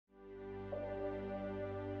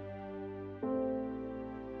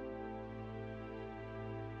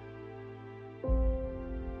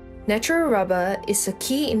Natural rubber is a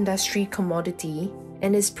key industry commodity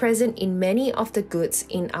and is present in many of the goods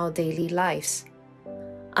in our daily lives.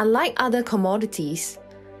 Unlike other commodities,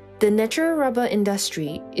 the natural rubber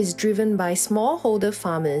industry is driven by smallholder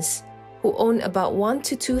farmers who own about 1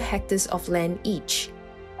 to 2 hectares of land each.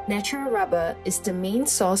 Natural rubber is the main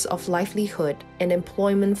source of livelihood and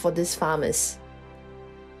employment for these farmers.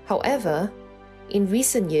 However, in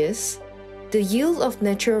recent years, the yield of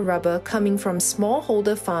natural rubber coming from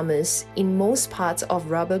smallholder farmers in most parts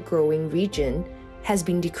of rubber growing region has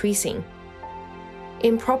been decreasing.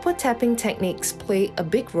 Improper tapping techniques play a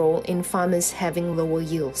big role in farmers having lower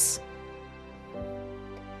yields.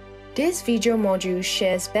 This video module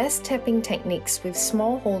shares best tapping techniques with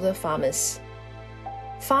smallholder farmers.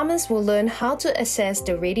 Farmers will learn how to assess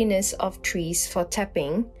the readiness of trees for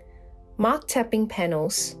tapping, mark tapping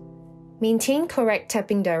panels, maintain correct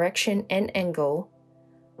tapping direction and angle,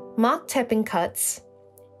 mark tapping cuts,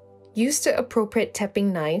 use the appropriate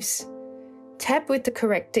tapping knives, tap with the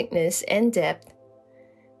correct thickness and depth,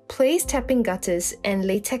 place tapping gutters and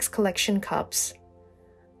latex collection cups,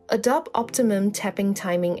 adopt optimum tapping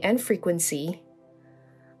timing and frequency,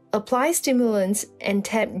 apply stimulants and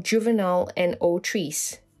tap juvenile and old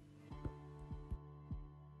trees.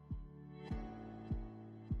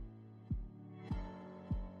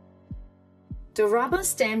 The rubber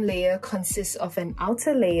stem layer consists of an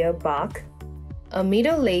outer layer bark, a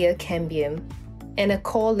middle layer cambium, and a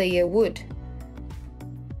core layer wood.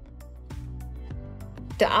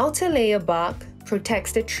 The outer layer bark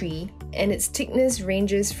protects the tree and its thickness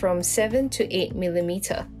ranges from 7 to 8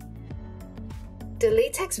 mm. The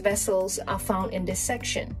latex vessels are found in this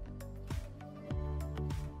section.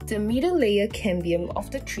 The middle layer cambium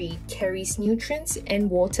of the tree carries nutrients and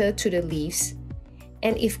water to the leaves,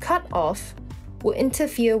 and if cut off, will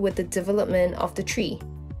interfere with the development of the tree.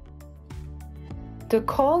 The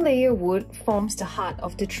core layer wood forms the heart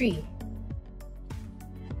of the tree.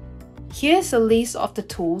 Here's a list of the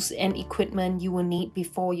tools and equipment you will need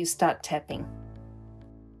before you start tapping.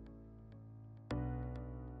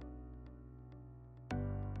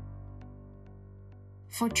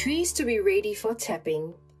 For trees to be ready for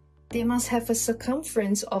tapping, they must have a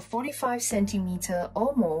circumference of 45 cm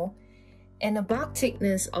or more and a bark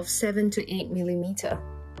thickness of 7 to 8 mm.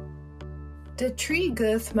 The tree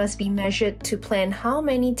girth must be measured to plan how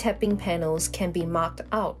many tapping panels can be marked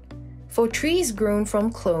out. For trees grown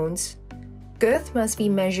from clones, girth must be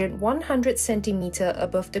measured 100 cm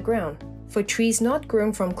above the ground. For trees not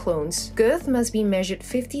grown from clones, girth must be measured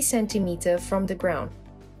 50 cm from the ground.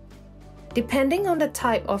 Depending on the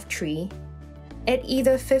type of tree, at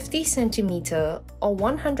either 50 cm or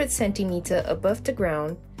 100 cm above the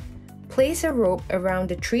ground, place a rope around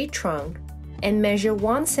the tree trunk and measure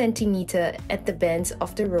 1 cm at the bends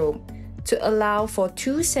of the rope to allow for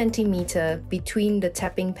 2 cm between the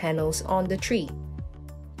tapping panels on the tree.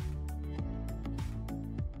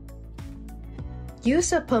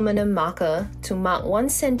 Use a permanent marker to mark 1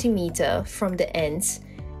 cm from the ends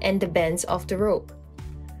and the bends of the rope.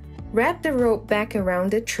 Wrap the rope back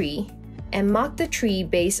around the tree and mark the tree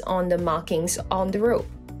based on the markings on the rope.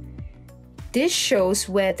 This shows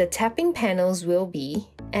where the tapping panels will be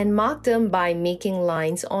and mark them by making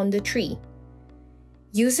lines on the tree.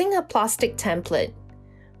 Using a plastic template,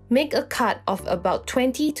 make a cut of about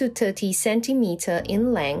 20 to 30 cm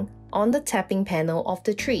in length on the tapping panel of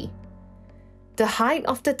the tree. The height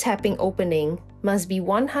of the tapping opening must be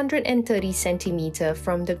 130 cm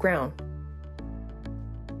from the ground.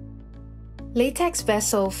 Latex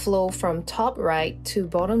vessels flow from top right to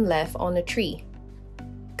bottom left on the tree.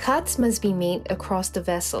 Cuts must be made across the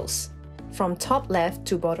vessels, from top left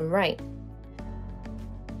to bottom right.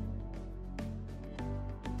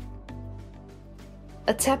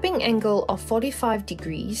 A tapping angle of 45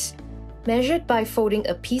 degrees, measured by folding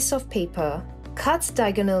a piece of paper, cuts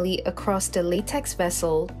diagonally across the latex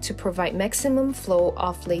vessel to provide maximum flow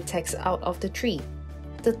of latex out of the tree.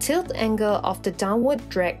 The tilt angle of the downward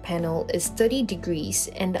drag panel is 30 degrees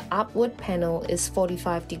and the upward panel is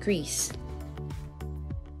 45 degrees.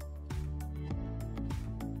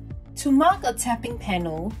 To mark a tapping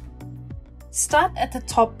panel, start at the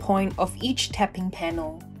top point of each tapping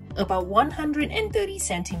panel, about 130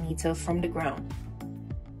 cm from the ground.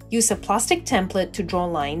 Use a plastic template to draw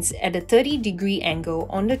lines at a 30-degree angle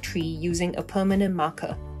on the tree using a permanent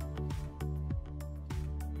marker.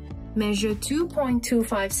 Measure 2.25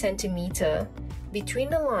 cm between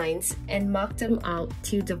the lines and mark them out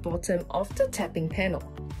to the bottom of the tapping panel.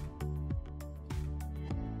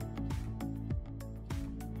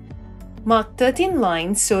 Mark 13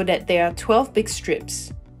 lines so that there are 12 big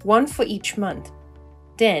strips, one for each month.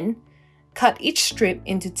 Then, Cut each strip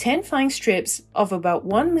into 10 fine strips of about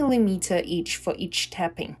 1 mm each for each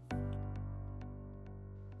tapping.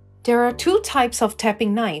 There are two types of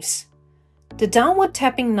tapping knives. The downward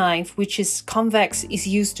tapping knife, which is convex, is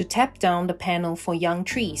used to tap down the panel for young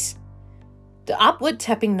trees. The upward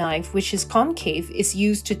tapping knife, which is concave, is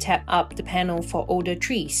used to tap up the panel for older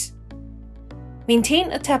trees.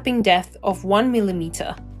 Maintain a tapping depth of 1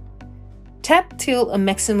 mm. Tap till a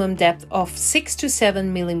maximum depth of 6 to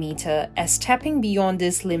 7 mm, as tapping beyond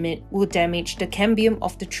this limit will damage the cambium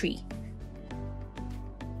of the tree.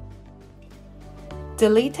 The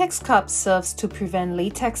latex cup serves to prevent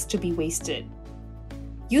latex to be wasted.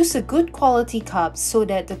 Use a good quality cup so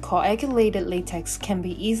that the coagulated latex can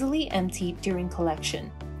be easily emptied during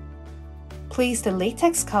collection. Place the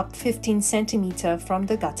latex cup 15 cm from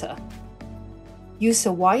the gutter. Use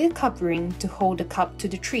a wire cup ring to hold the cup to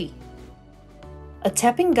the tree. A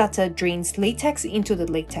tapping gutter drains latex into the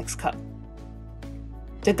latex cup.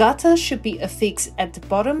 The gutter should be affixed at the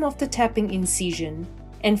bottom of the tapping incision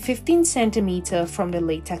and 15 cm from the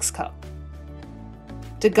latex cup.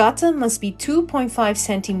 The gutter must be 2.5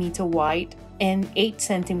 cm wide and 8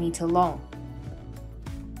 cm long.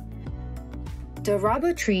 The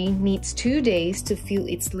rubber tree needs 2 days to fill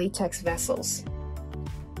its latex vessels.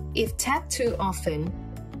 If tapped too often,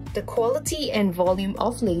 the quality and volume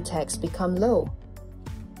of latex become low.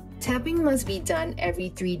 Tapping must be done every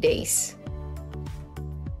 3 days.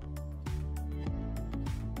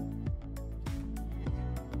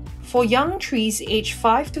 For young trees aged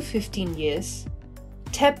 5 to 15 years,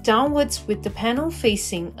 tap downwards with the panel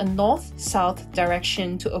facing a north-south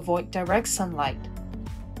direction to avoid direct sunlight.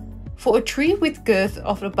 For a tree with girth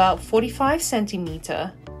of about 45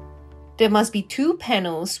 cm, there must be 2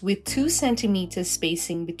 panels with 2 cm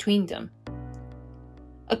spacing between them.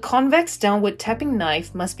 A convex downward tapping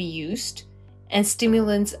knife must be used, and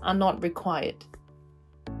stimulants are not required.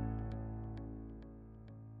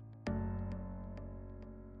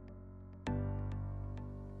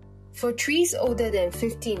 For trees older than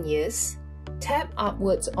 15 years, tap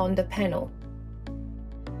upwards on the panel.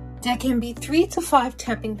 There can be 3 to 5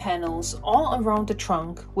 tapping panels all around the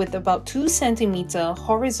trunk with about 2 cm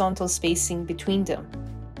horizontal spacing between them.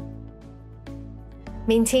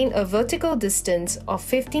 Maintain a vertical distance of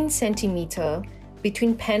 15 cm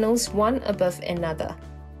between panels one above another.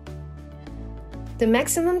 The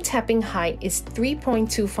maximum tapping height is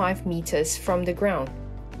 3.25 meters from the ground.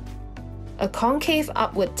 A concave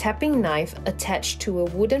upward tapping knife attached to a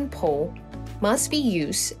wooden pole must be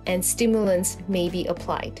used and stimulants may be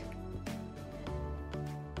applied.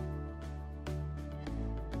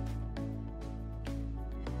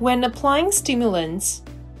 When applying stimulants,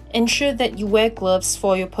 ensure that you wear gloves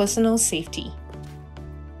for your personal safety.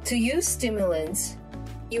 To use stimulants,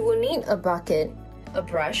 you will need a bucket, a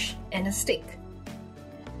brush, and a stick.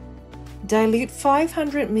 Dilute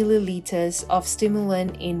 500 milliliters of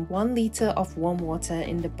stimulant in 1 liter of warm water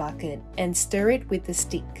in the bucket and stir it with the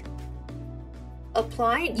stick.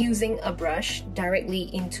 Apply it using a brush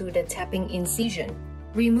directly into the tapping incision.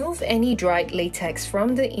 Remove any dried latex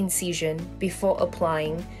from the incision before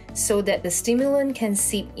applying so that the stimulant can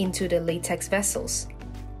seep into the latex vessels.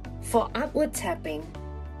 For upward tapping,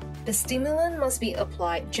 the stimulant must be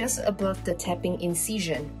applied just above the tapping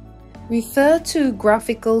incision. Refer to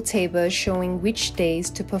graphical table showing which days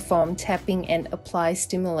to perform tapping and apply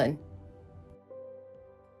stimulant.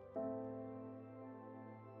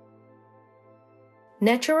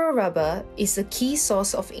 Natural rubber is a key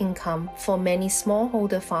source of income for many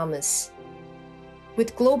smallholder farmers.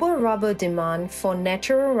 With global rubber demand for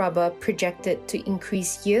natural rubber projected to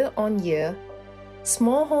increase year on year,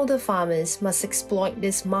 smallholder farmers must exploit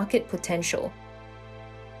this market potential.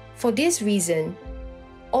 For this reason,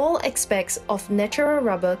 all aspects of natural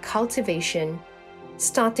rubber cultivation,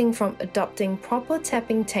 starting from adopting proper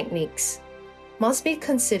tapping techniques, must be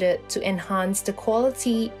considered to enhance the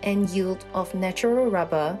quality and yield of natural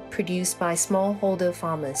rubber produced by smallholder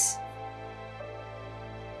farmers.